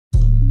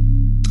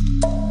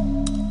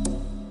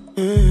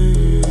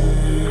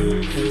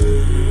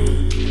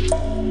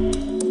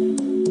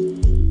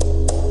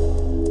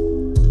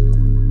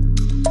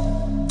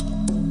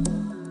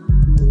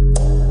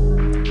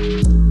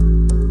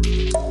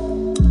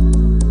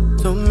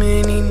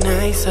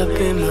nights up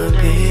in my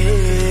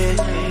bed.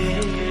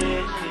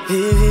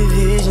 Vivid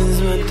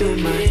visions run through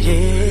my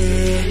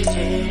head.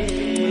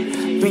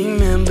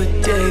 Remember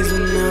days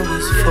when I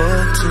was 14,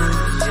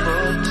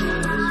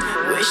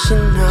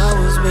 wishing I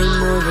was way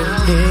more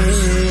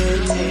ahead.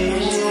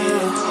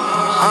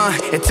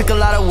 It took a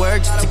lot of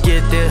work just to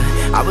get there.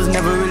 I was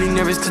never really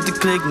nervous cause the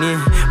click near.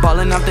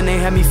 Ballin' off then they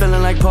had me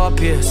feeling like Paul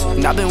Pierce.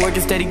 And I've been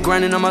working steady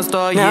grinding on my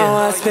star, yeah. Now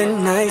I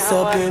spend nights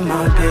up in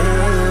my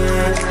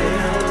bed.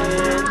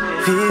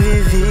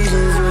 Vivid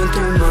visions run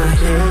through my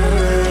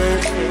head.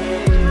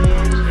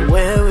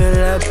 Where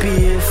will I be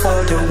if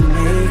I don't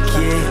make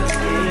it?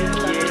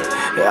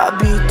 I'll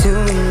be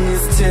doing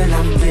this till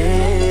I'm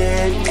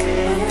dead.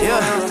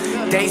 Yeah.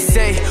 They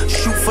say,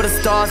 shoot for the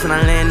stars when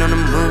I land on the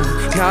moon.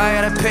 Now I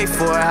gotta pay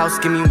for a house,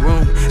 give me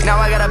room. Now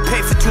I gotta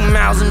pay for 2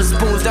 miles and the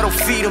spoons that'll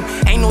feed them.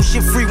 Ain't no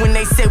shit free when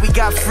they say we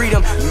got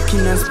freedom. You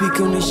cannot speak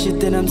on the shit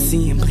that I'm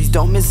seeing. Please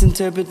don't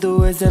misinterpret the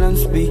words that I'm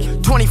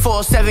speaking.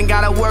 24/7,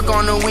 gotta work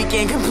on the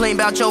weekend. Complain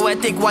about your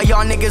ethic while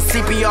y'all niggas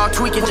sleeping, y'all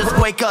tweaking. Just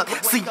wake up,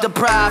 sleep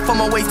deprived, for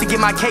my ways to get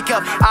my cake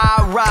up.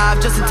 I arrive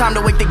just in time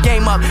to wake the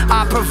game up.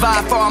 I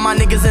provide for all my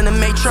niggas in the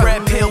matrix.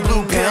 Red pill,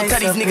 blue pill, tell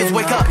these niggas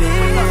wake up.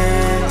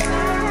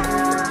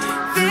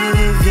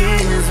 Vivid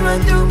visions run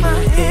through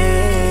my head.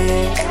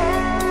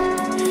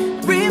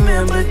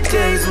 Remember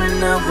days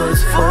when I was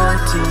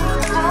 14,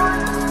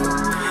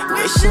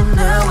 wishing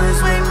I was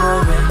way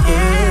more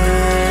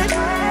ahead.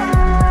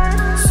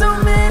 So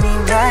many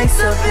nights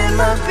up in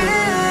my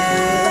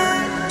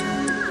bed.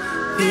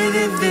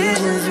 Vivid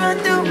visions run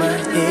through my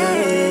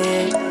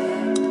head.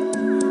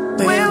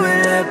 Where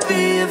will I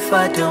be if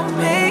I don't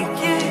make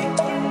it?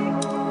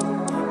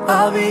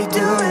 I'll be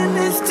doing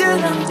this till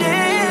I'm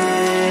dead.